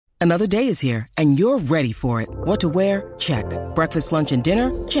Another day is here, and you're ready for it. What to wear? Check. Breakfast, lunch, and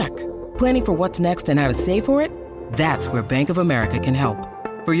dinner? Check. Planning for what's next and how to save for it? That's where Bank of America can help.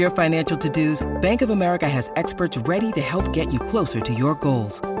 For your financial to-dos, Bank of America has experts ready to help get you closer to your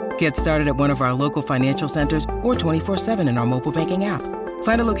goals. Get started at one of our local financial centers or 24/7 in our mobile banking app.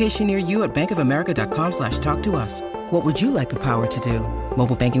 Find a location near you at bankofamerica.com/talktous. What would you like the power to do?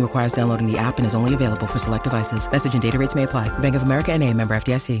 Mobile banking requires downloading the app and is only available for select devices. Message and data rates may apply. Bank of America N.A., member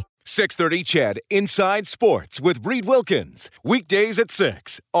FDIC. 630 CHED Inside Sports with Reed Wilkins. Weekdays at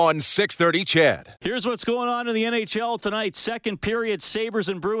 6 on 630 CHED. Here's what's going on in the NHL tonight. Second period, Sabres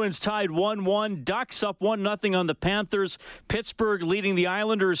and Bruins tied 1-1. Ducks up 1-0 on the Panthers. Pittsburgh leading the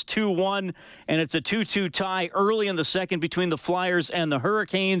Islanders 2-1. And it's a 2-2 tie early in the second between the Flyers and the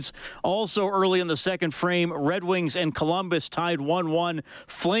Hurricanes. Also early in the second frame, Red Wings and Columbus tied 1-1.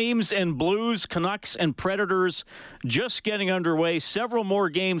 Flames and Blues, Canucks and Predators just getting underway. Several more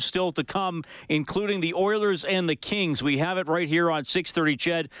games still to come, including the Oilers and the Kings. We have it right here on 630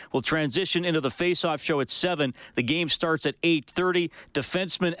 CHED. We'll transition into the face-off show at 7. The game starts at 8:30.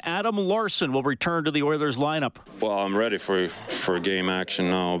 Defenseman Adam Larsson will return to the Oilers lineup. Well, I'm ready for game action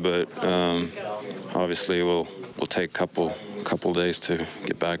now, but obviously we'll take a couple days to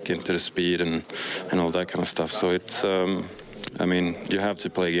get back into the speed and all that kind of stuff. So it's you have to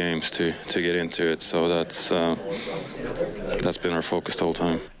play games to get into it. So that's been our focus the whole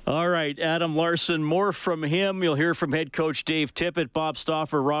time. All right, Adam Larsson, more from him. You'll hear from head coach Dave Tippett, Bob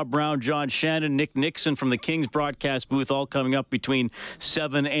Stauffer, Rob Brown, John Shannon, Nick Nixon from the Kings broadcast booth, all coming up between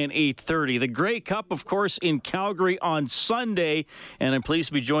 7 and 8:30. The Grey Cup, of course, in Calgary on Sunday, and I'm pleased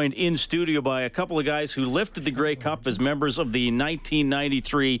to be joined in studio by a couple of guys who lifted the Grey Cup as members of the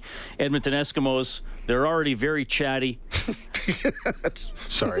 1993 Edmonton Eskimos. They're already very chatty.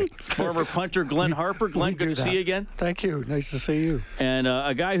 Sorry. Former punter Glenn Harper. Glenn, good to see you again. Thank you. Nice to see you. And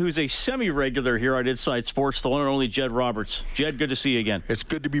a guy who's a semi-regular here on Inside Sports, the one and only Jed Roberts. Jed, good to see you again. It's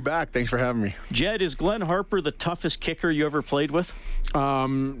good to be back. Thanks for having me. Jed, is Glenn Harper the toughest kicker you ever played with?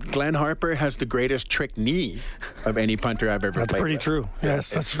 Glenn Harper has the greatest trick knee of any punter I've ever played with. That's pretty true. Yes,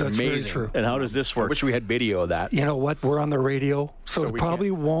 that's very true. And how does this work? I wish we had video of that. You know what? We're on the radio, so it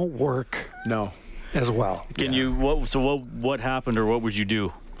probably won't work. No. As well. Can you? What happened, or what would you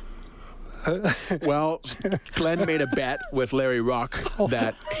do? Well, Glenn made a bet with Larry Rock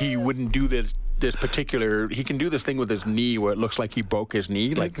that he wouldn't do this particular. He can do this thing with his knee where it looks like he broke his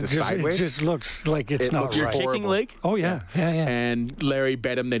knee, like sideways. It just looks like it's not your right. Kicking leg? Oh yeah. And Larry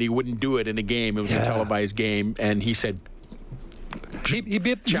bet him that he wouldn't do it in a game. It was a televised game, and he said,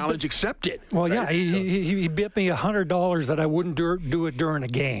 "Challenge accepted." Well, right? Yeah, he bit me $100 that I wouldn't do it during a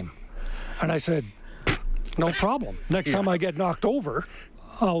game, and I said, no problem. Next time I get knocked over,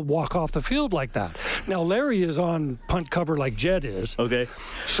 I'll walk off the field like that. Now, Larry is on punt cover like Jed is. Okay.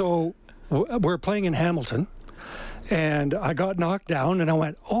 So we're playing in Hamilton, and I got knocked down, and I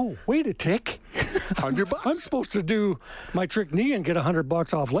went, oh, wait a tick. $100? I'm supposed to do my trick knee and get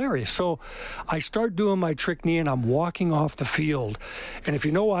 $100 off Larry. So I start doing my trick knee, and I'm walking off the field. And if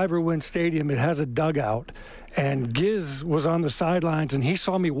you know Ivor Wynne Stadium, it has a dugout. And Giz was on the sidelines, and he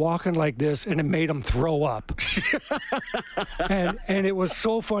saw me walking like this, and it made him throw up. and it was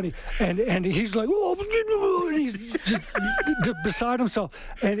so funny. And he's like, oh, and he's just beside himself.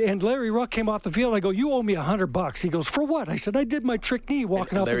 And Larry Ruck came off the field. I go, you owe me $100. He goes, for what? I said, I did my trick knee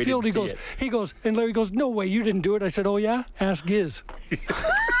walking off the field. He goes, and Larry goes, no way, you didn't do it. I said, oh yeah? Ask Giz.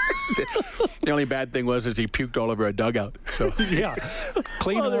 The only bad thing was he puked all over a dugout. So yeah,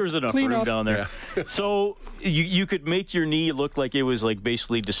 there was enough room down there. Yeah. So you could make your knee look like it was like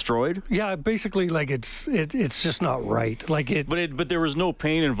basically destroyed. Yeah, basically like it's just not right. Like it. But there was no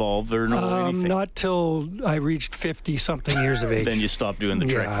pain involved or no anything. Not till I reached 50-something years of age. Then you stopped doing the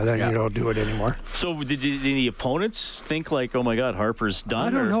trick. Yeah, then you don't do it anymore. So did any opponents think like, oh my God, Harper's done?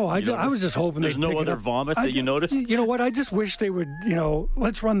 I don't know. I was just hoping there's no other vomit that you noticed. You know what? I just wish they would.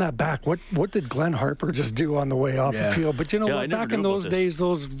 Let's run that back. What did Glenn Harper just do on the way off the field? But you know what? Back in those days,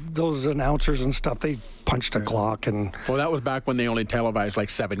 those announcers and stuff, they punched a clock and. Well, that was back when they only televised like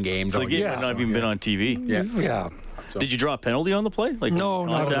 7 games. So the game had not even been on TV. Yeah. So. Did you draw a penalty on the play? Like no,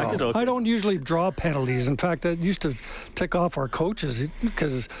 not at all. Okay. I don't usually draw penalties. In fact, that used to tick off our coaches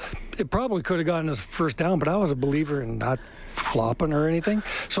because it probably could have gotten us first down, but I was a believer in not flopping or anything.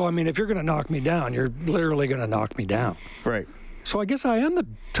 So, I mean, if you're going to knock me down, you're literally going to knock me down. Right. So I guess I am the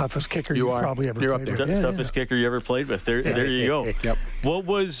toughest kicker you've probably ever played with. Toughest kicker you ever played with. There you go. Yep. What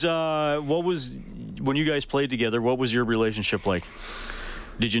was when you guys played together? What was your relationship like?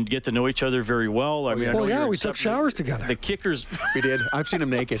 Did you get to know each other very well? I mean, I know you're we took showers together. The kickers. We did. I've seen him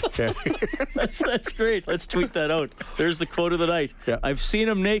naked. Okay. That's great. Let's tweet that out. There's the quote of the night. Yeah. I've seen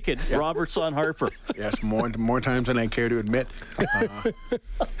him naked. Yeah. Robert's on Harper. Yes, more times than I care to admit.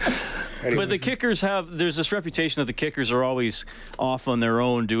 But the kickers there's this reputation that the kickers are always off on their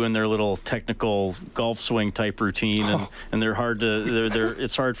own doing their little technical golf swing type routine, and they're hard to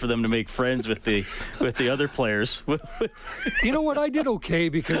it's hard for them to make friends with the other players. You know what? I did okay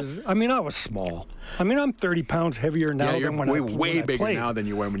because I was small. I'm 30 pounds heavier now you're than when way I bigger played. now than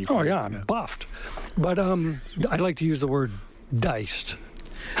you were when you played. played. Oh yeah, I'm buffed. But I like to use the word diced.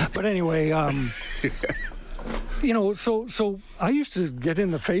 But anyway, so I used to get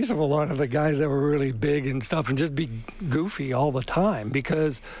in the face of a lot of the guys that were really big and stuff and just be goofy all the time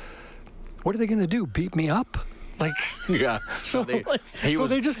because what are they going to do? Beat me up? Like, yeah. So they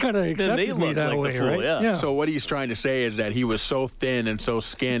just kind of accepted me that way, fool, right? Yeah. So what he's trying to say is that he was so thin and so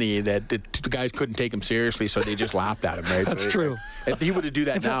skinny that the guys couldn't take him seriously, so they just laughed at him, right? That's true. If he were to do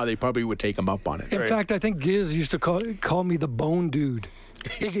that now, they probably would take him up on it. In fact, I think Giz used to call me the bone dude.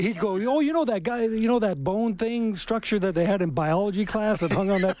 He'd go, that guy, that bone thing structure that they had in biology class that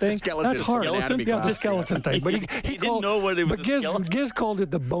hung on that thing? Skeleton. That's hard. Skeleton? Yeah, the skeleton thing. But he didn't know what it was. But Giz called it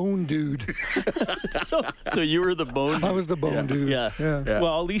the bone dude. So you were the bone dude. I was the bone dude. Yeah.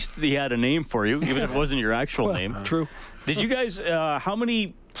 Well, at least he had a name for you, even if it wasn't your actual name. True. Did you guys? How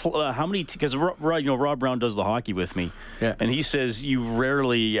many? Because Rob Brown does the hockey with me, and he says you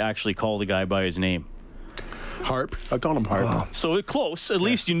rarely actually call the guy by his name. Harp. I called him Harp. Oh. So close. At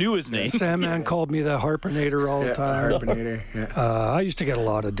least you knew his name. Sandman called me the Harpinator all the time. Harpinator. Yeah. I used to get a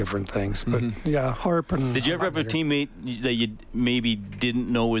lot of different things, but Harp and. Did you ever have a teammate that you maybe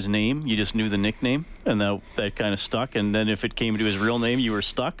didn't know his name? You just knew the nickname, and that kind of stuck. And then if it came to his real name, you were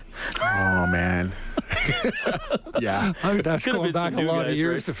stuck. Oh man. Yeah. That's going back a lot of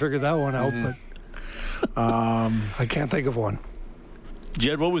years to figure that one out, but I can't think of one.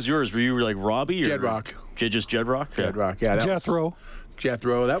 Jed, what was yours? Were you like Robbie? Or Jed Rock. Just Jed Rock? Jed Rock, yeah. Jethro.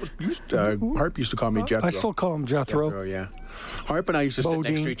 Jethro. That was Harp used to call me Jethro. I still call him Jethro. Yeah. Harp and I used to sit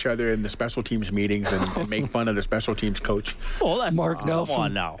next to each other in the special teams meetings and make fun of the special teams coach. Oh, that's Mark Nelson. Come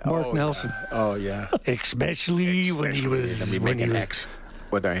on now. Mark Nelson. Oh yeah. Especially when he was an X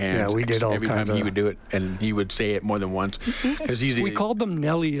with our hands. Yeah, we did all every kinds time of. he would do it, and he would say it more than once. We called them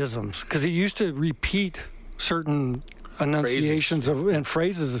Nellyisms because he used to repeat certain enunciations and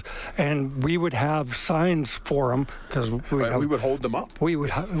phrases, and we would have signs for him because we would hold them up. We'd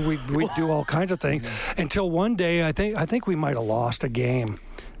do all kinds of things until one day I think we might have lost a game,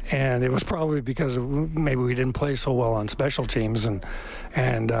 and it was probably because maybe we didn't play so well on special teams,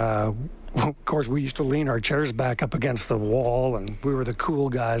 and of course we used to lean our chairs back up against the wall, and we were the cool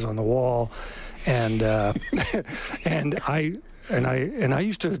guys on the wall, and I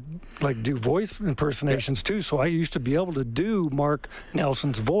used to like do voice impersonations too, so I used to be able to do Mark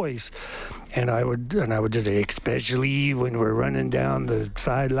Nelson's voice, and I would just say, especially when we're running down the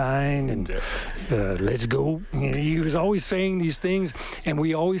sideline and let's go. He was always saying these things, and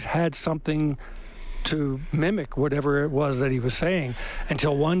we always had something to mimic whatever it was that he was saying,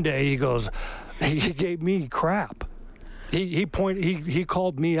 until one day he gave me crap. He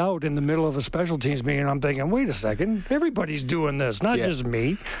called me out in the middle of a special teams meeting, and I'm thinking, wait a second, everybody's doing this, not just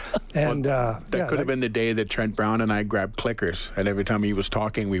me. And that could have been the day that Trent Brown and I grabbed clickers, and every time he was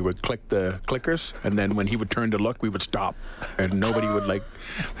talking, we would click the clickers, and then when he would turn to look, we would stop, and nobody would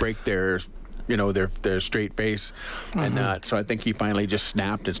break their straight face. And so I think he finally just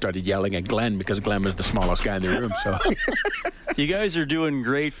snapped and started yelling at Glenn because Glenn was the smallest guy in the room. So you guys are doing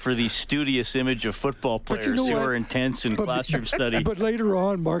great for the studious image of football players who are intense in classroom study. But later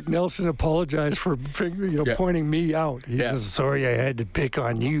on, Mark Nelson apologized for pointing me out. He says, sorry I had to pick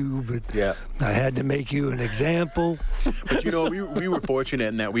on you, but I had to make you an example. But we were fortunate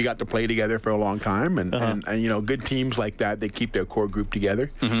in that we got to play together for a long time, and good teams like that, they keep their core group together.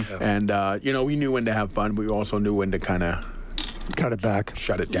 And we knew when to have fun. We also knew when to kind of cut it back,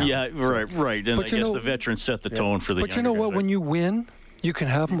 shut it down. Yeah, right. And I guess the veterans set the tone for the. But you know what? When you win, you can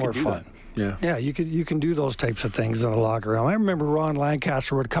have more fun. Yeah, you can do those types of things in the locker room. I remember Ron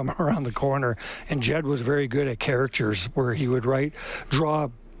Lancaster would come around the corner, and Jed was very good at caricatures, where he would draw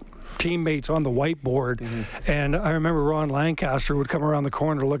teammates on the whiteboard. And I remember Ron Lancaster would come around the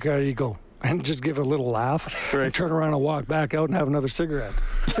corner, look at it, he'd go, and just give a little laugh and turn around and walk back out and have another cigarette.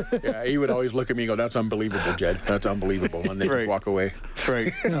 Yeah, he would always look at me and go, "That's unbelievable, Jed. That's unbelievable," and they just walk away.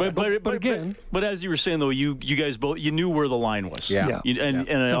 Right. But as you were saying, though, you guys both, you knew where the line was. Yeah.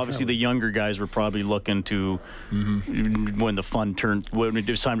 And obviously the younger guys were probably looking to when the fun turned, when it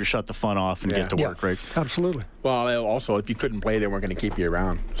was time to shut the fun off and get to work, right? Absolutely. Well, also, if you couldn't play, they weren't going to keep you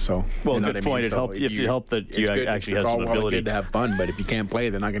around. So, well, you know good point. It helped if you helped that you actually had some ability. It's good to have fun, but if you can't play,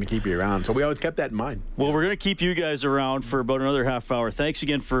 they're not going to keep you around. So we always kept that in mind. Well, we're going to keep you guys around for about another half hour. Thanks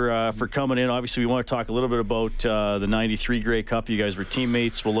again for coming in. Obviously, we want to talk a little bit about the '93 Grey Cup. You guys were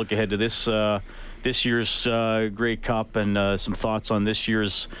teammates. We'll look ahead to this year's Grey Cup and some thoughts on this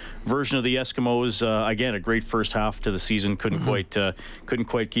year's version of the Eskimos. Again, a great first half to the season. Couldn't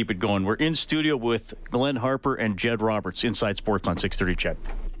quite keep it going. We're in studio with Glenn Harper and Jed Roberts. Inside Sports on 630 CHED.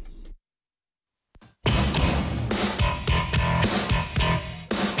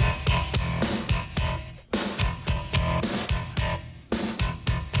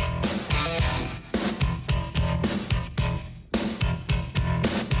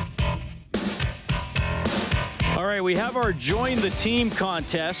 All right, we have our Join the Team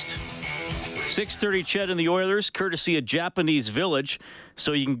contest. 630 CHED and the Oilers, courtesy of Japanese Village.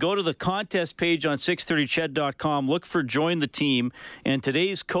 So you can go to the contest page on 630ched.com, look for Join the Team, and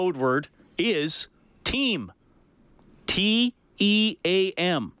today's code word is TEAM.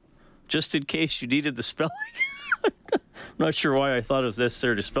 T-E-A-M. Just in case you needed the spelling. I'm not sure why I thought it was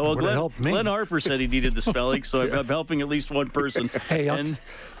necessary to spell. Well, Glenn Harper said he needed the spelling, so I'm helping at least one person. Hey, I'm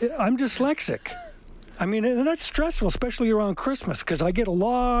dyslexic. I mean, and that's stressful, especially around Christmas, because I get a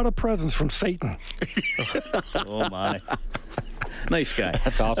lot of presents from Satan. Oh, my. Nice guy.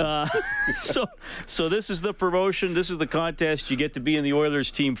 That's awesome. So this is the promotion. This is the contest. You get to be in the Oilers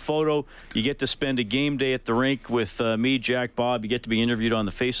team photo. You get to spend a game day at the rink with me, Jack, Bob. You get to be interviewed on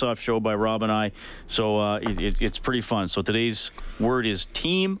the Face-Off show by Rob and I. So it's pretty fun. So today's word is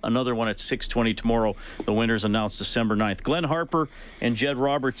team. Another one at 6:20 tomorrow. The winners announced December 9th. Glenn Harper and Jed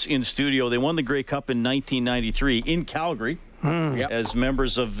Roberts in studio. They won the Grey Cup in 1993 in Calgary as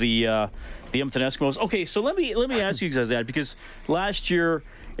members of the Edmonton Eskimos. Okay, so let me ask you guys that, because last year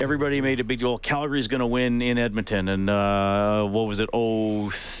everybody made a big deal. Calgary's going to win in Edmonton, and what was it?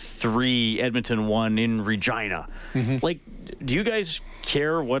 03, Edmonton won in Regina. Like, do you guys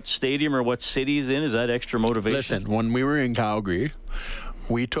care what stadium or what city is in? Is that extra motivation? Listen, when we were in Calgary,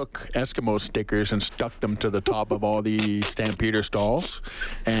 we took Eskimo stickers and stuck them to the top of all the Stampeder stalls,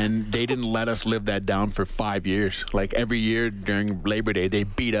 and they didn't let us live that down for 5 years. Like, every year during Labor Day, they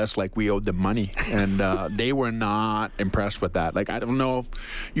beat us like we owed them money, and they were not impressed with that. Like, I don't know if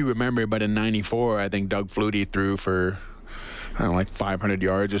you remember, but in '94, I think Doug Flutie threw for, I don't know, like 500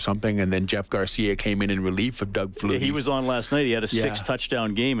 yards or something, and then Jeff Garcia came in relief of Doug Flutie. Yeah, he was on last night. He had a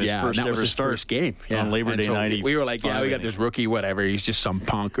 6-touchdown game, his first that ever was his start first game on Labor Day 95. We were like, we got this rookie, whatever. He's just some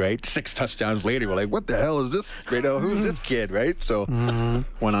punk, right? 6 touchdowns later, we're like, what the hell is this? You know, who's this kid, right? So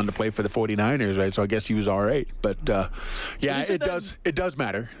went on to play for the 49ers, right? So I guess he was all right. But it does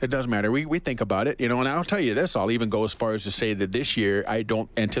matter. It does matter. We think about it, you know. And I'll tell you this: I'll even go as far as to say that this year I don't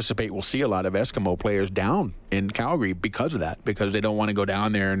anticipate we'll see a lot of Eskimo players down in Calgary because of that, because they don't want to go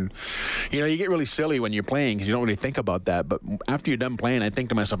down there. And, you know, you get really silly when you're playing because you don't really think about that. But after you're done playing, I think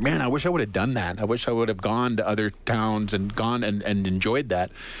to myself, man, I wish I would have done that. I wish I would have gone to other towns and gone and enjoyed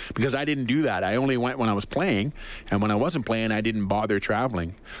that, because I didn't do that. I only went when I was playing, and when I wasn't playing, I didn't bother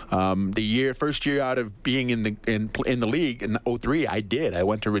traveling. First year out of being in the league in '03, I did. I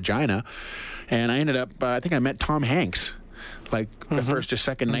went to Regina, and I ended up, I think I met Tom Hanks, like the first or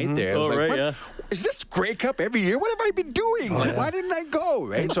second night there. I was like, what? Is this Grey Cup every year? What have I been doing? Why didn't I go?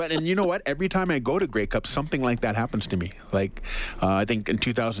 Right. So, and you know what? Every time I go to Grey Cup, something like that happens to me. Like, I think in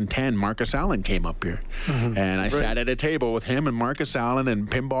 2010, Marcus Allen came up here, and I sat at a table with him and Marcus Allen and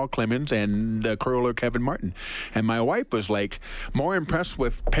Pinball Clemens and curler Kevin Martin, and my wife was like more impressed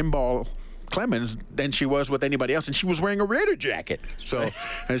with Pinball Clemens than she was with anybody else, and she was wearing a Raider jacket. So,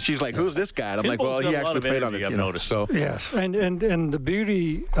 and she's like, "Who's this guy?" And I'm like, "Well, he actually played on it." I've noticed. So yes, and the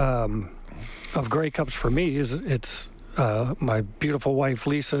beauty of Grey Cups for me is it's my beautiful wife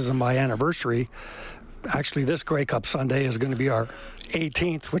Lisa's and my anniversary. Actually, this Grey Cup Sunday is going to be our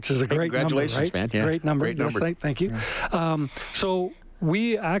 18th, which is a great number, right? Man. Yeah. Great number. Great number. Yes, thank you. Yeah. So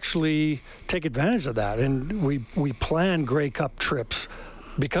we actually take advantage of that, and we plan Grey Cup trips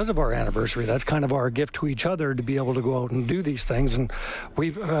because of our anniversary. That's kind of our gift to each other, to be able to go out and do these things. And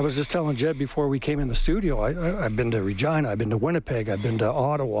I was just telling Jed before we came in the studio, I've been to Regina, I've been to Winnipeg, I've been to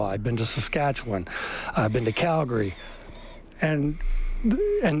Ottawa, I've been to Saskatchewan, I've been to Calgary. And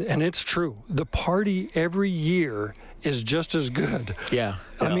it's true. The party every year is just as good. Yeah.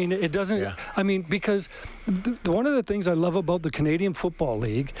 I mean, it doesn't. Yeah. I mean, because one of the things I love about the Canadian Football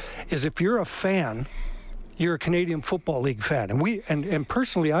League is if you're a fan, you're a Canadian Football League fan. And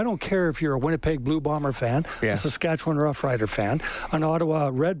personally, I don't care if you're a Winnipeg Blue Bomber fan, a Saskatchewan Roughrider fan, an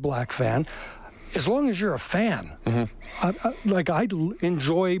Ottawa Red Black fan. As long as you're a fan, I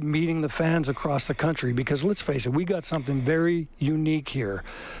enjoy meeting the fans across the country because, let's face it, we got something very unique here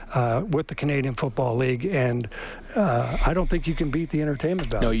with the Canadian Football League, and I don't think you can beat the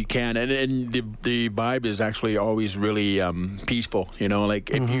entertainment value. No, you can't, and the vibe is actually always really peaceful. You know, like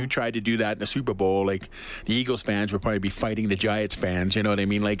if you tried to do that in a Super Bowl, like the Eagles fans would probably be fighting the Giants fans. You know what I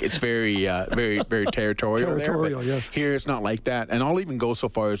mean? Like it's very, very, very territorial. Territorial, there, yes. Here it's not like that, and I'll even go so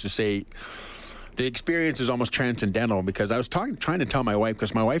far as to say, the experience is almost transcendental because I was trying to tell my wife,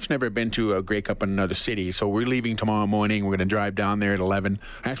 because my wife's never been to a Grey Cup in another city. So we're leaving tomorrow morning. We're going to drive down there at 11.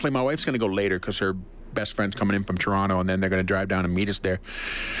 Actually, my wife's going to go later because her best friend's coming in from Toronto, and then they're going to drive down and meet us there.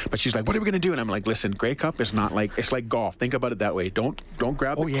 But she's like, what are we going to do? And I'm like, listen, Grey Cup is not like, it's like golf. Think about it that way. Don't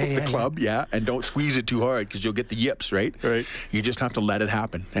grab the club, and don't squeeze it too hard because you'll get the yips, right? Right. You just have to let it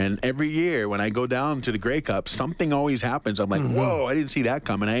happen. And every year when I go down to the Grey Cup, something always happens. I'm like, whoa, I didn't see that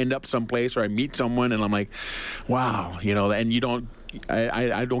coming. I end up someplace or I meet someone and I'm like, wow, you know, and you don't,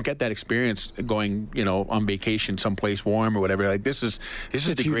 I don't get that experience going, you know, on vacation someplace warm or whatever. Like this is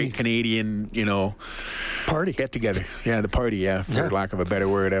the great Canadian, you know, party get together. Yeah, the party. For lack of a better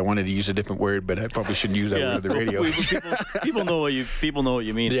word, I wanted to use a different word, but I probably shouldn't use that word on the radio. People know what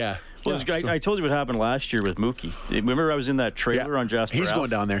you mean. Yeah. Well, I told you what happened last year with Mookie. Remember, I was in that trailer on Jasper. He's going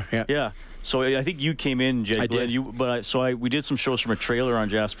down there. Yeah. Yeah. So I think you came in, Jay. I did. We did some shows from a trailer on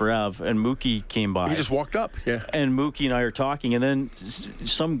Jasper Ave, and Mookie came by. He just walked up. Yeah. And Mookie and I are talking, and then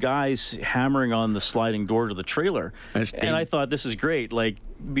some guys hammering on the sliding door to the trailer. And I thought, this is great. Like,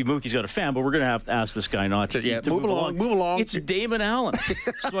 Mookie's got a fan, but we're going to have to ask this guy not to move along. It's Damon Allen.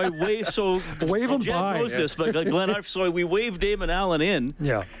 So I wave. So wave him Jen by. knows this, but Glenn, we wave Damon Allen in.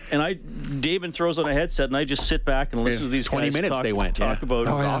 Yeah. And Damon throws on a headset, and I just sit back and listen to these 20 guys minutes talk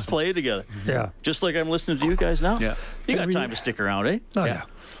about play together. Yeah. Just like I'm listening to you guys now. Yeah. You got time to stick around, eh? Oh, yeah.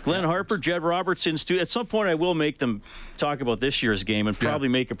 Glenn Harper, Jed Roberts in studio. At some point, I will make them talk about this year's game and probably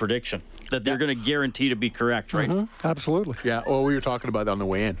make a prediction that they're going to guarantee to be correct, right? Absolutely. Yeah. Well, we were talking about that on the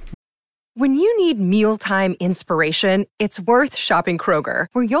way in. When you need mealtime inspiration, it's worth shopping Kroger,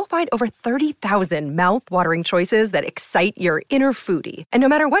 where you'll find over 30,000 mouth-watering choices that excite your inner foodie. And no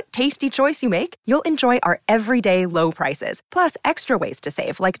matter what tasty choice you make, you'll enjoy our everyday low prices, plus extra ways to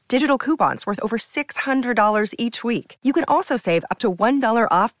save, like digital coupons worth over $600 each week. You can also save up to $1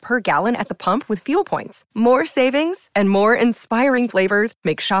 off per gallon at the pump with fuel points. More savings and more inspiring flavors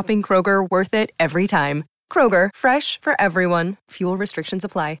make shopping Kroger worth it every time. Kroger, fresh for everyone. Fuel restrictions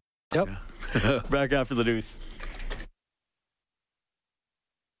apply. Yep. Back after the news.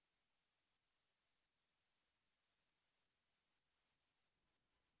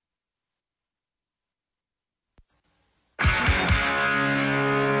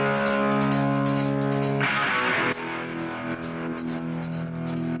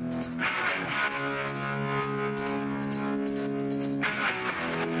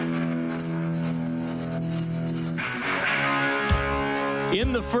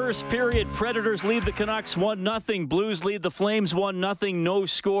 In the first period, Predators lead the Canucks 1-0. Blues lead the Flames 1-0. No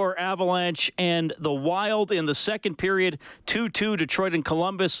score, Avalanche and the Wild. In the second period, 2-2 Detroit and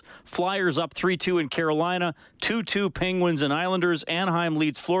Columbus. Flyers up 3-2 in Carolina. 2-2 Penguins and Islanders. Anaheim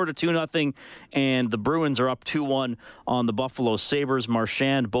leads Florida 2-0. And the Bruins are up 2-1 on the Buffalo Sabres.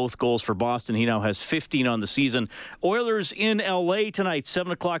 Marchand, both goals for Boston. He now has 15 on the season. Oilers in L.A. tonight.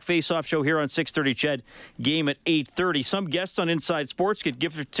 7 o'clock face-off show here on 6:30 CHED. Game at 8:30. Some guests on Inside Sports get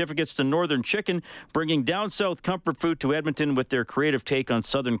gift certificates to Northern Chicken, bringing down south comfort food to Edmonton with their creative take on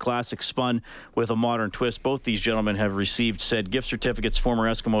Southern classic spun with a modern twist. Both these gentlemen have received said gift certificates, former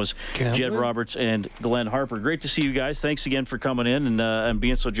Eskimos, Jed Roberts and Glenn Harper. Great to see you guys. Thanks again for coming in and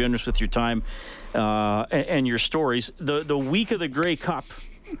being so generous with your time and your stories. The week of the Grey Cup,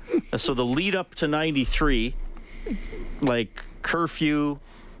 so the lead up to 93, like curfew,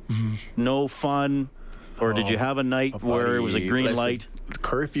 no fun, or did you have a night where it was a green light?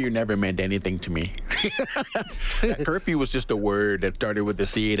 Curfew never meant anything to me. Curfew was just a word that started with the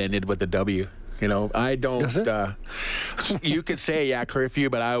C and ended with the W. You know, I don't. You could say curfew,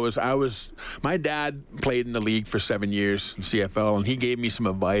 but I was. My dad played in the league for 7 years in CFL, and he gave me some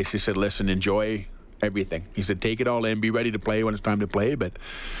advice. He said, "Listen, enjoy everything. He said, take it all in, be ready to play when it's time to play. But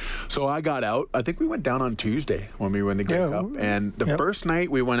so I got out. I think we went down on Tuesday when we were in the Grey Cup. And the first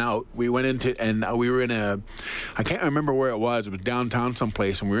night we went out, we went into, and we were in I can't remember where it was. It was downtown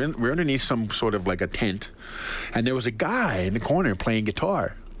someplace, and we were underneath some sort of like a tent. And there was a guy in the corner playing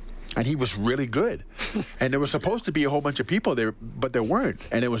guitar. And he was really good. And there was supposed to be a whole bunch of people there, but there weren't.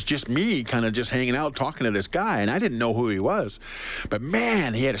 And it was just me kind of just hanging out talking to this guy. And I didn't know who he was. But,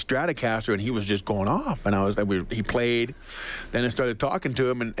 man, he had a Stratocaster, and he was just going off. And he played. Then I started talking to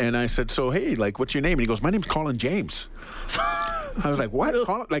him, and I said, so, hey, like, what's your name? And he goes, my name's Colin James. I was like,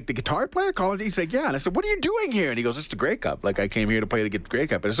 what? Like the guitar player? Colin? He's like, yeah. And I said, what are you doing here? And he goes, it's the Grey Cup. Like, I came here to play the Grey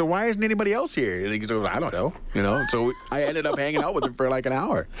Cup. And I said, why isn't anybody else here? And he goes, I don't know. You know? So I ended up hanging out with him for like an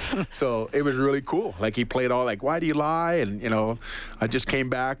hour. So it was really cool. Like, he played all like, why do you lie? And, you know, I just came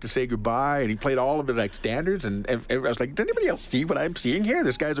back to say goodbye. And he played all of the like standards. And I was like, does anybody else see what I'm seeing here?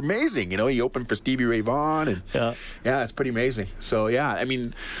 This guy's amazing. You know, he opened for Stevie Ray Vaughan. And yeah, it's pretty amazing. So, yeah, I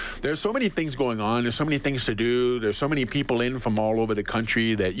mean, there's so many things going on. There's so many things to do. There's so many people in from all over the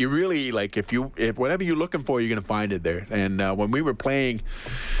country that you really, like, if whatever you're looking for, you're going to find it there. And when we were playing,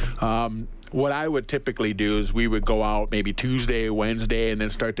 what I would typically do is we would go out maybe Tuesday, Wednesday, and then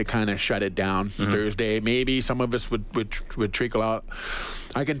start to kind of shut it down. Thursday, maybe some of us would trickle out.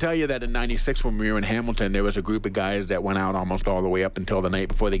 I can tell you that in '96 when we were in Hamilton, there was a group of guys that went out almost all the way up until the night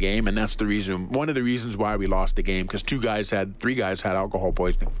before the game, and that's one of the reasons why we lost the game, because 3 guys had alcohol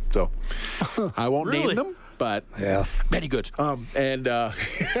poisoning. So I won't name them. But many goods. Did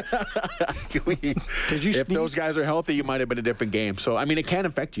you if those guys are healthy, you might have been a different game. So I mean, it can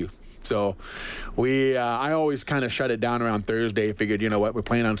affect you. So I always kind of shut it down around Thursday. Figured, you know what, we're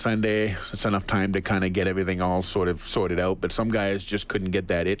playing on Sunday. It's enough time to kind of get everything all sort of sorted out. But some guys just couldn't get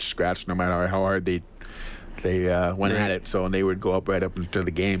that itch scratched, no matter how hard they went at it. So and they would go right up into the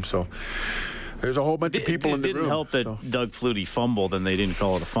game. So. There's a whole bunch of people in the room. It didn't help that Doug Flutie fumbled, and they didn't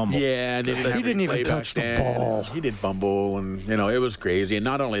call it a fumble. Yeah, and he didn't even touch the ball. He did fumble, and you know it was crazy. And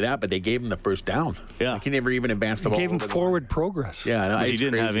not only that, but they gave him the first down. Yeah, like, he never even advanced the ball. Gave him forward progress. Yeah, no, he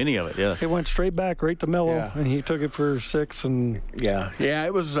didn't have any of it. Yeah, it went straight back right to Mello, and he took it for 6. And yeah,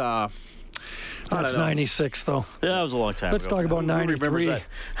 it was. That's 96, though. Yeah, that was a long time Let's ago. talk about 93.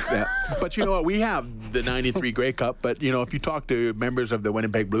 Yeah. But you know what? We have the 93 Grey Cup, but, you know, if you talk to members of the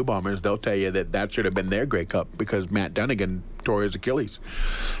Winnipeg Blue Bombers, they'll tell you that should have been their Grey Cup because Matt Dunnigan tore his Achilles.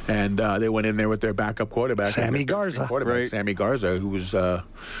 And they went in there with their backup quarterback. Sammy Garza. Right. Sammy Garza, who was, that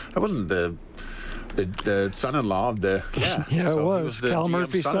wasn't the son-in-law of the... Yeah, so it was. Cal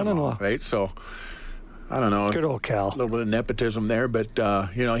Murphy's son-in-law. Right, so... I don't know. Good old Cal. A little bit of nepotism there, but,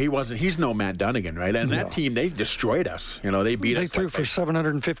 you know, he's no Matt Dunnigan, right? And that team, they destroyed us. You know, they beat us. They threw for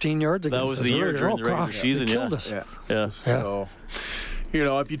 715 yards against us. That was the year during the regular season, They killed us. Yeah. So, you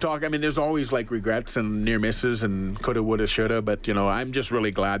know, if you talk, I mean, there's always, like, regrets and near misses and coulda, woulda, shoulda, but, you know, I'm just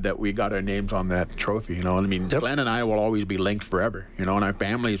really glad that we got our names on that trophy, you know? I mean, Glenn and I will always be linked forever, you know, and our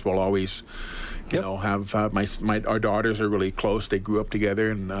families will always... You know, have our daughters are really close. They grew up together,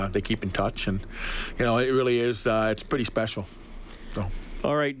 and they keep in touch. And you know, it really is. It's pretty special. So.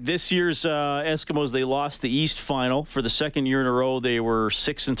 All right, this year's Eskimos, they lost the East Final for the second year in a row. They were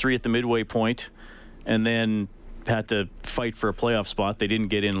 6-3 at the midway point, and then had to fight for a playoff spot. They didn't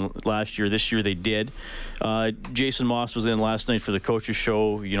get in last year. This year they did. Jason Moss was in last night for the coaches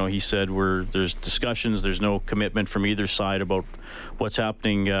show. You know, he said there's discussions. There's no commitment from either side about what's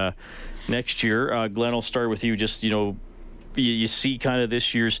happening next year. Glenn, I'll start with you. Just, you know, you see kind of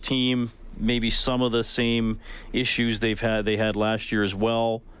this year's team, maybe some of the same issues they had last year as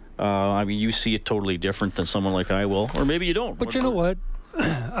well. I mean, you see it totally different than someone like I will, or maybe you don't. But you know what?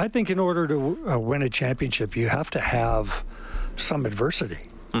 I think in order to win a championship, you have to have some adversity.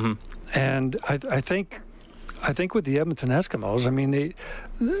 Mm-hmm. And I think with the Edmonton Eskimos, I mean,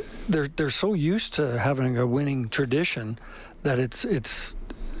 they're so used to having a winning tradition that it's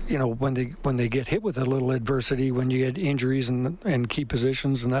you know, when they get hit with a little adversity, when you get injuries and key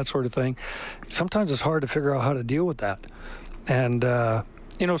positions and that sort of thing, sometimes it's hard to figure out how to deal with that. And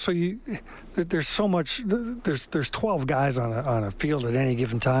you know, so there's so much. There's 12 guys on a field at any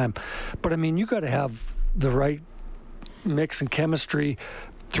given time, but I mean, you got to have the right mix and chemistry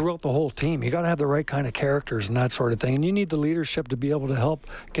throughout the whole team. You got to have the right kind of characters and that sort of thing, and you need the leadership to be able to help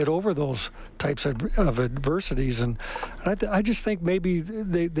get over those types of adversities. And I just think maybe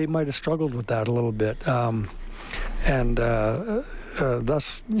they might have struggled with that a little bit, and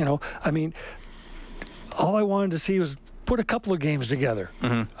thus, you know, I mean, all I wanted to see was put a couple of games together.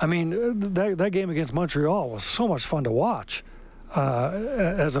 Mm-hmm. I mean, that game against Montreal was so much fun to watch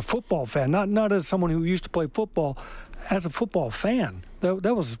as a football fan, not as someone who used to play football. as a football fan,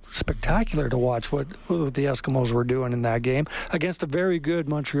 that was spectacular to watch what the Eskimos were doing in that game against a very good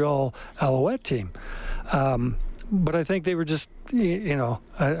Montreal Alouette team. But I think they were just,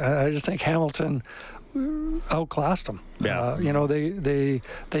 I just think Hamilton outclassed them. Yeah.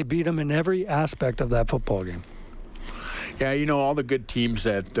 They beat them in every aspect of that football game. Yeah, all the good teams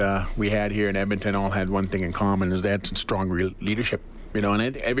that we had here in Edmonton all had one thing in common, is they had some strong leadership.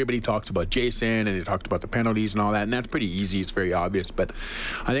 And everybody talks about Jason, and they talked about the penalties and all that, and that's pretty easy. It's very obvious. But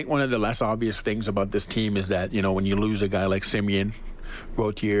I think one of the less obvious things about this team is that, when you lose a guy like Simeon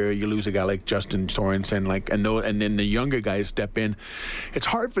Gauthier, you lose a guy like Justin Sorensen, and then the younger guys step in. It's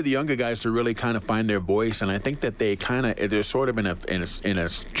hard for the younger guys to really kind of find their voice, and I think that they're sort of in a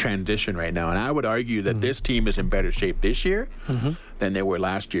transition right now. And I would argue that this team is in better shape this year than they were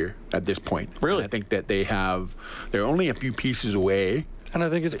last year at this point. Really? And I think that they're only a few pieces away. And I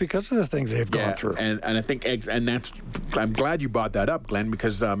think it's because of the things they've gone through. And I think, I'm glad you brought that up, Glenn,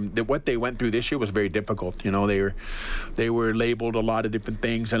 because what they went through this year was very difficult. They were labeled a lot of different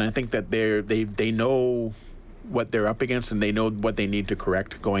things, and I think that they know what they're up against, and they know what they need to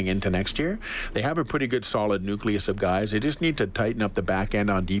correct going into next year. They have a pretty good solid nucleus of guys. They just need to tighten up the back end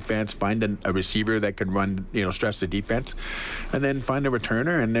on defense, find a receiver that can run, stress the defense, and then find a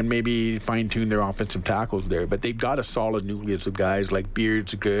returner, and then maybe fine-tune their offensive tackles there. But they've got a solid nucleus of guys. Like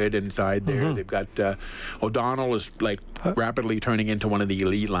Beard's good inside there. They've got O'Donnell is rapidly turning into one of the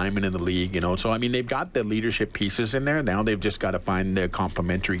elite linemen in the league, So, they've got the leadership pieces in there. Now they've just got to find their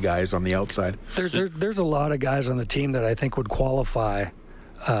complementary guys on the outside. There's a lot of guys on the team that I think would qualify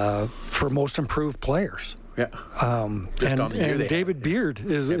for most improved players. Yeah. And David Beard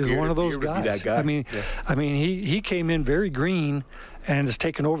is one of those guys. Guy. He came in very green and has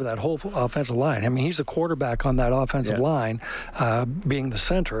taken over that whole offensive line. He's a quarterback on that offensive line, being the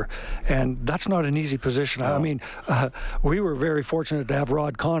center, and that's not an easy position. No. We were very fortunate to have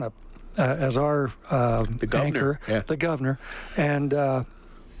Rod Conop as our anchor, the governor, and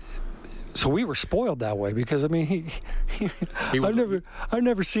so we were spoiled that way because I've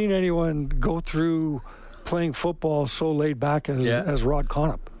never seen anyone go through playing football so laid back as Rod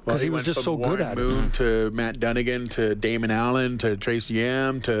Conop, because he was just so good at it. Warren Moon to Matt Dunnigan to Damon Allen to Tracy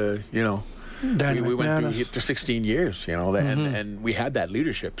M to we went through 16 years, and we had that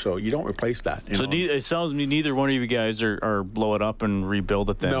leadership, so you don't replace that. So it sounds to me neither one of you guys are blow it up and rebuild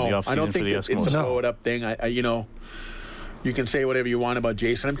it then. No, the offseason I don't think for the Eskimos. it's a blow it up thing. You can say whatever you want about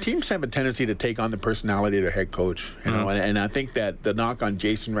Jason. Teams have a tendency to take on the personality of their head coach, and I think that the knock on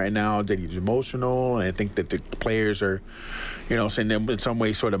Jason right now is that he's emotional, and I think that the players are, saying them in some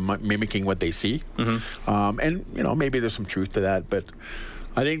way sort of mimicking what they see. And maybe there's some truth to that, but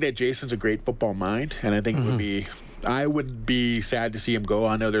I think that Jason's a great football mind, and I think I would be sad to see him go.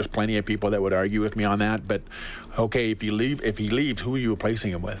 I know there's plenty of people that would argue with me on that, but okay, if he leaves, who are you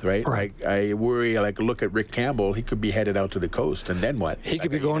replacing him with, right? I worry, look at Rick Campbell. He could be headed out to the coast, and then what? He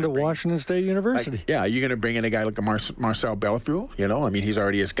could be going to Washington State University. Are you going to bring in a guy like Marcel Bellefeuille? He's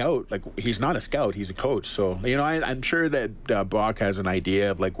already a scout. He's not a scout, he's a coach. So, I'm sure that Brock has an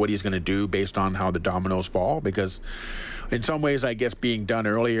idea of, what he's going to do based on how the dominoes fall, because in some ways, I guess being done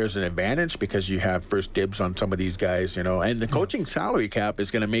earlier is an advantage because you have first dibs on some of these guys, and the coaching salary cap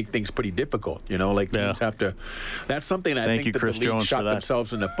is going to make things pretty difficult, teams have to. That's something I think that the league shot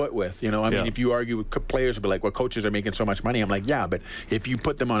themselves in the foot with, if you argue with players, will be like, well, coaches are making so much money. I'm like, yeah, but if you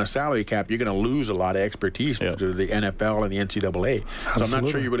put them on a salary cap, you're going to lose a lot of expertise to the NFL and the NCAA. So I'm not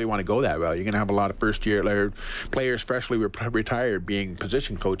sure you really want to go that route. You're going to have a lot of first-year players freshly retired being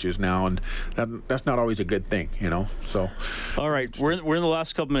position coaches now, and that's not always a good thing, so. All right, we're in the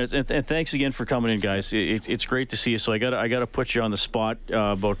last couple minutes, and thanks again for coming in, guys. It's great to see you. So I got to put you on the spot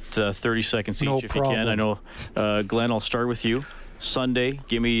about 30 seconds each, if you can. I know, Glenn, I'll start with you. Sunday,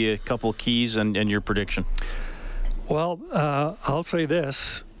 give me a couple keys and your prediction. Well, I'll say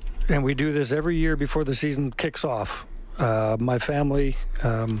this, and we do this every year before the season kicks off. My family,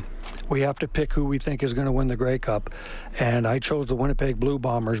 we have to pick who we think is going to win the Grey Cup, and I chose the Winnipeg Blue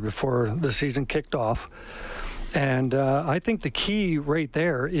Bombers before the season kicked off. And I think the key right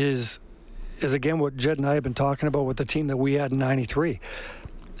there is again what Jed and I have been talking about with the team that we had in '93.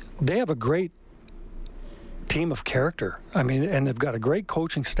 They have a great team of character. And they've got a great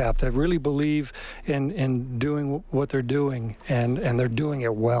coaching staff that really believe in doing what they're doing, and they're doing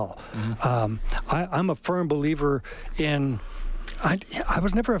it well. I'm a firm believer in. I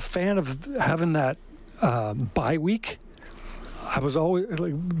was never a fan of having that bye week. I was always,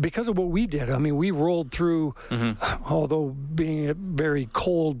 because of what we did. We rolled through, although being very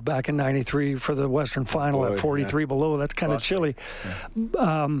cold back in '93 for the Western Final at 43 below, that's kind of chilly.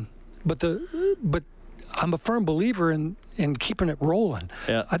 Yeah. But I'm a firm believer in keeping it rolling.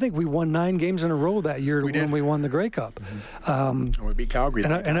 Yeah. I think we won 9 games in a row that year when we won the Grey Cup. Mm-hmm. We beat Calgary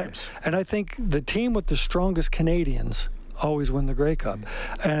and I think the team with the strongest Canadians always win the Grey Cup,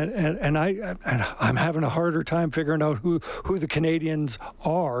 and I'm having a harder time figuring out who the Canadians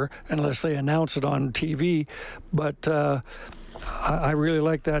are unless they announce it on TV. But I really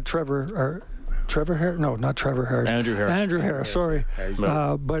like that Trevor Harris? No, not Trevor Harris. Andrew Harris. Sorry,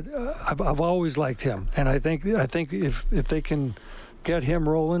 but I've always liked him, and I think if they can get him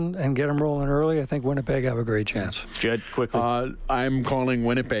rolling and get him rolling early, I think Winnipeg have a great chance. Jed, quickly. I'm calling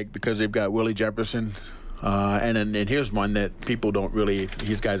Winnipeg because they've got Willie Jefferson. And here's one that people don't really,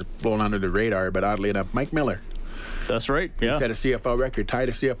 these guys blown under the radar, but oddly enough, Mike Miller. That's right, yeah. He set a CFL record, tied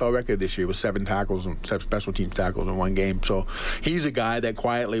a CFL record this year with 7 tackles and 7 special teams tackles in one game. So he's a guy that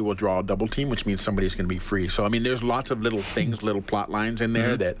quietly will draw a double team, which means somebody's going to be free. So, I mean, there's lots of little things, little plot lines in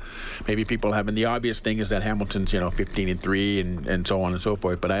there that maybe people haven't. The obvious thing is that Hamilton's, 15-3 and so on and so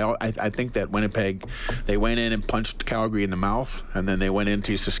forth. But I think that Winnipeg, they went in and punched Calgary in the mouth, and then they went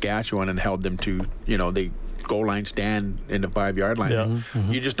into Saskatchewan and held them to, they goal line stand in the 5-yard line. Yeah.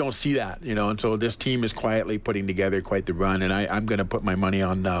 You just don't see that, and so this team is quietly putting together quite the run, and I'm going to put my money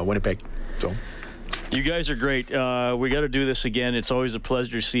on Winnipeg. So you guys are great. We got to do this again. It's always a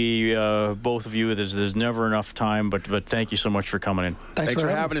pleasure to see both of you. There's never enough time, but thank you so much for coming in. Thanks for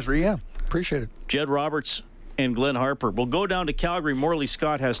having us, Reed. Yeah, appreciate it. Jed Roberts and Glenn Harper. We'll go down to Calgary. Morley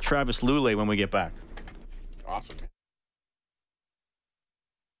Scott has Travis Lulay when we get back. Awesome.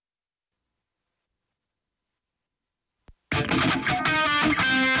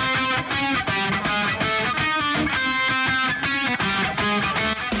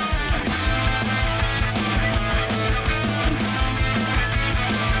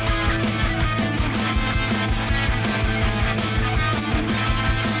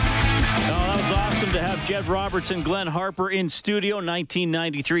 Jed Roberts and Glenn Harper in studio.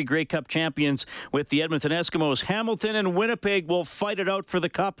 1993 Grey Cup champions with the Edmonton Eskimos. Hamilton and Winnipeg will fight it out for the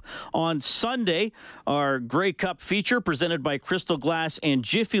Cup on Sunday. Our Grey Cup feature presented by Crystal Glass and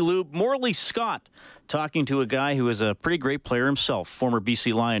Jiffy Lube. Morley Scott talking to a guy who is a pretty great player himself, former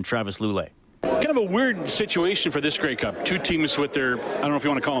BC Lion Travis Lulay. Kind of a weird situation for this Grey Cup. 2 teams with their, I don't know if you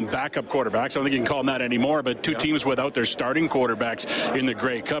want to call them backup quarterbacks. I don't think you can call them that anymore, but 2 teams without their starting quarterbacks in the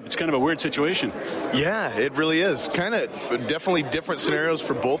Grey Cup. It's kind of a weird situation. Yeah, it really is. Kind of definitely different scenarios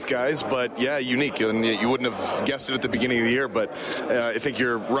for both guys, but yeah, unique. And you wouldn't have guessed it at the beginning of the year, but I think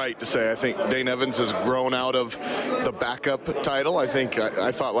you're right to say I think Dane Evans has grown out of the backup title. I think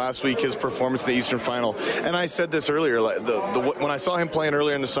I thought last week his performance in the Eastern Final, and I said this earlier, when I saw him playing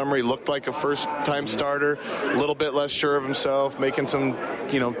earlier in the summer, he looked like a first-time starter, a little bit less sure of himself, making some,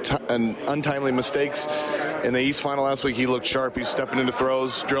 untimely mistakes. In the East Final last week, he looked sharp. He was stepping into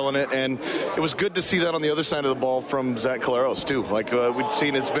throws, drilling it, and it was good to see that on the other side of the ball from Zach Collaros, too. Like we'd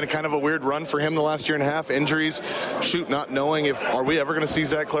seen, it's been kind of a weird run for him the last year and a half. Injuries, not knowing are we ever going to see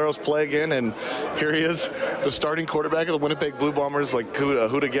Zach Collaros play again, and here he is, the starting quarterback of the Winnipeg Blue Bombers. Like,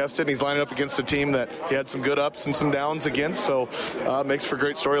 who'd have guessed it? And he's lining up against a team that he had some good ups and some downs against, so makes for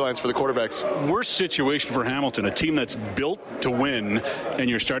great storylines for the quarterbacks. Worst situation for Hamilton, a team that's built to win, and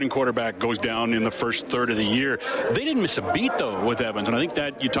your starting quarterback goes down in the first third of the year. They didn't miss a beat, though, with Evans, and I think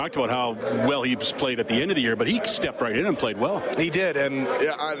that you talked about how well he played at the end of the year, but he stepped right in and played well. He did, and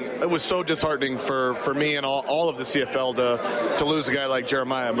it was so disheartening for me and all of the CFL to lose a guy like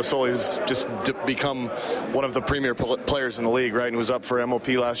Jeremiah Masoli, who's just become one of the premier players in the league, right, and was up for MOP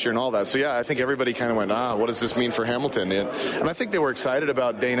last year and all that. So, yeah, I think everybody kind of went, what does this mean for Hamilton? And I think they were excited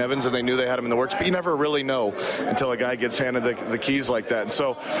about Dane Evans, and they knew they had him in the works, but you never really know until a guy gets handed the keys like that. And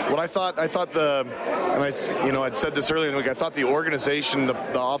so what I thought I'd said this earlier in the week, I thought the organization,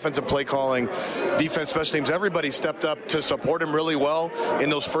 the offensive play calling, defense, special teams, everybody stepped up to support him really well in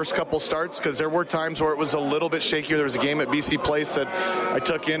those first couple starts, because there were times where it was a little bit shakier. There was a game at BC Place that I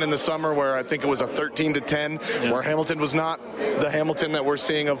took in the summer where I think it was a 13-10, where Hamilton was not the Hamilton that we're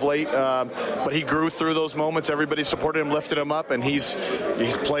seeing of late, but he grew through those moments. Everybody supported him, lifted him up, and he's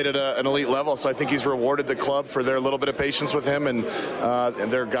played at an elite level. So I think he's rewarded the club for their little bit of patience with him and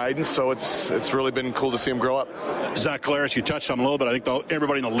their guidance. So it's really been cool to see him grow up. Zach Collaros, you touched on him a little bit. I think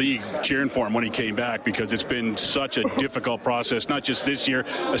everybody in the league cheering for him when he came back, because it's been such a difficult process, not just this year,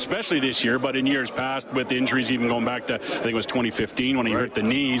 especially this year, but in years past with injuries, even going back to, I think it was 2015 when he hurt the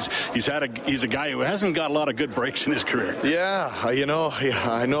knees. He's a guy who hasn't got a lot of good breaks in his career. Yeah, I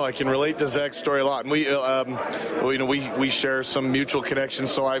know. I can relate to Zach's story a lot. And we share some mutual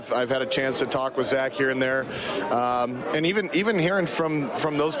connections, so I've had a chance to talk with Zach here and there. And even hearing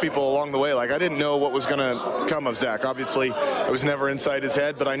from those people along the way, like I didn't know what was going to come of Zach. Obviously, I was never inside his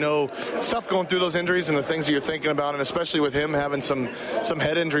head, but I know it's tough going through those injuries and the things that you're thinking about, and especially with him having some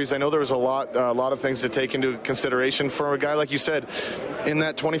head injuries. I know there was a lot of things to take into consideration for a guy like you said. In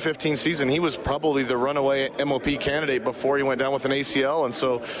that 2015 season, he was probably the runaway MOP candidate before he went down with an ACL, and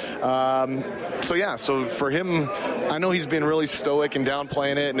so for him, I know he's been really stoic and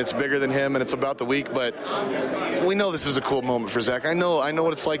downplaying it, and it's bigger than him, and it's about the week, but we know this is a cool moment for Zach. I know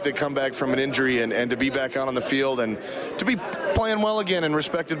what it's like to come back from an injury and to be back out on the field and to be playing well again and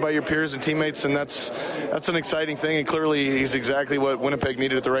respected by your peers and teammates, and that's an exciting thing, and clearly he's exactly what Winnipeg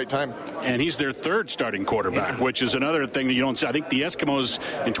needed at the right time. And he's their third starting quarterback, which is another thing that you don't see. I think the Eskimos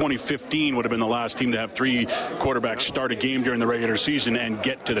in 2015 would have been the last team to have 3 quarterbacks start a game during the regular season and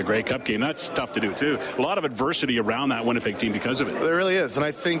get to the Grey Cup game. That's tough to do, too. A lot of adversity around that Winnipeg team because of it. There really is, and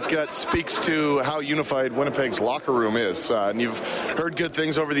I think that speaks to how unified Winnipeg's locker room is. And you've heard good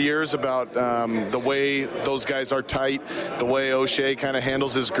things over the years about the way those guys are tight, the way O'Shea kind of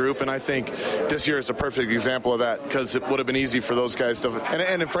handles his group, and I think this year is a perfect example of that, because it would have been easy for those guys to,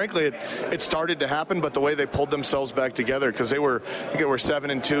 and frankly, it started to happen, but the way they pulled themselves back together, because they were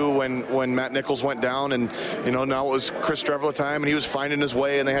 7-2 when Matt Nichols went down, and now it was Chris Streveler time, and he was finding his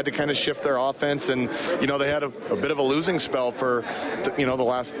way, and they had to kind of shift their offense, and they had a bit of a losing spell for the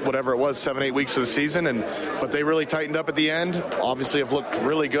last whatever it was 7-8 weeks of the season, but they really tightened up at the end. Obviously have looked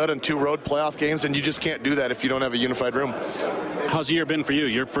really good in 2 road playoff games, and you just can't do that if you don't have a unified room. How's the year been for you?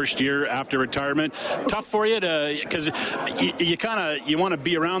 Your first year after retirement, tough for you because you want to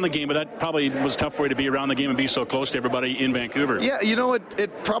be around the game, but that probably was tough for you to be around the game and be so close to everybody in Vancouver. Yeah,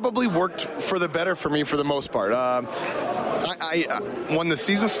 it probably worked for the better for me for the most part. When the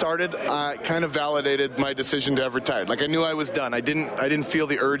season started, I kind of validated my decision to have retired. Like, I knew I was done. I didn't feel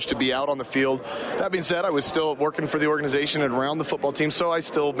the urge to be out on the field. That being said, I was still working for the organization and around the football team, so I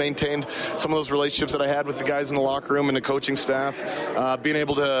still maintained some of those relationships that I had with the guys in the locker room and the coaching staff. Being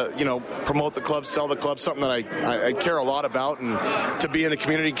able to, promote the club, sell the club, something that I care a lot about, and to be in the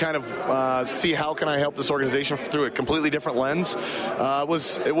community, kind of see how can I help this organization through a completely different lens.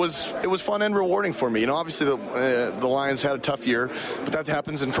 It was fun and rewarding for me. Obviously the Lions had a tough year, but that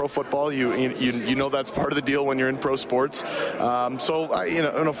happens in pro football. You know that's part of the deal when you're in pro sports.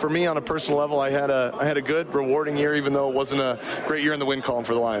 For me on a personal level, I had a good, rewarding year, even though it wasn't a great year in the win column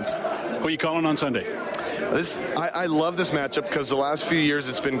for the Lions. Who are you calling on Sunday? I love this matchup because the last few years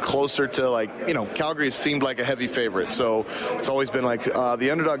it's been closer to Calgary has seemed like a heavy favorite. So it's always been like the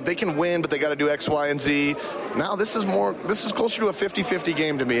underdog. They can win, but they got to do X, Y, and Z. Now this is closer to a 50-50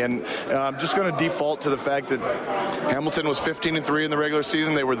 game to me, and I'm just going to default to the fact that Hamilton was 15-3 in the regular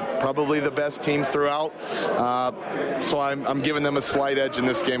season. They were probably the best team throughout. So I'm giving them a slight edge in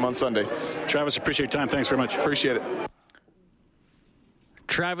this game on Sunday. Travis, appreciate your time. Thanks very much. Appreciate it.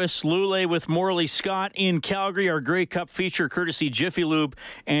 Travis Lulay with Morley Scott in Calgary. Our Grey Cup feature courtesy Jiffy Lube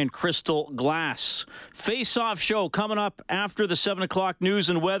and Crystal Glass. Face-off show coming up after the 7 o'clock news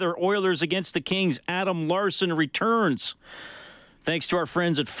and weather. Oilers against the Kings. Adam Larson returns. Thanks to our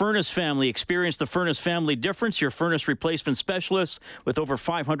friends at Furnace Family. Experience the Furnace Family difference. Your furnace replacement specialist with over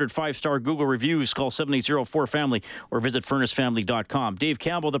 500 five-star Google reviews. Call 7804-FAMILY or visit furnacefamily.com. Dave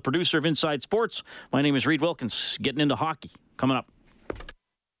Campbell, the producer of Inside Sports. My name is Reed Wilkins. Getting into hockey. Coming up.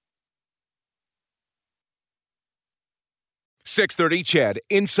 630 CHED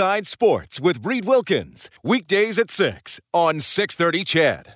Inside Sports with Reed Wilkins. Weekdays at 6 on 630 CHED.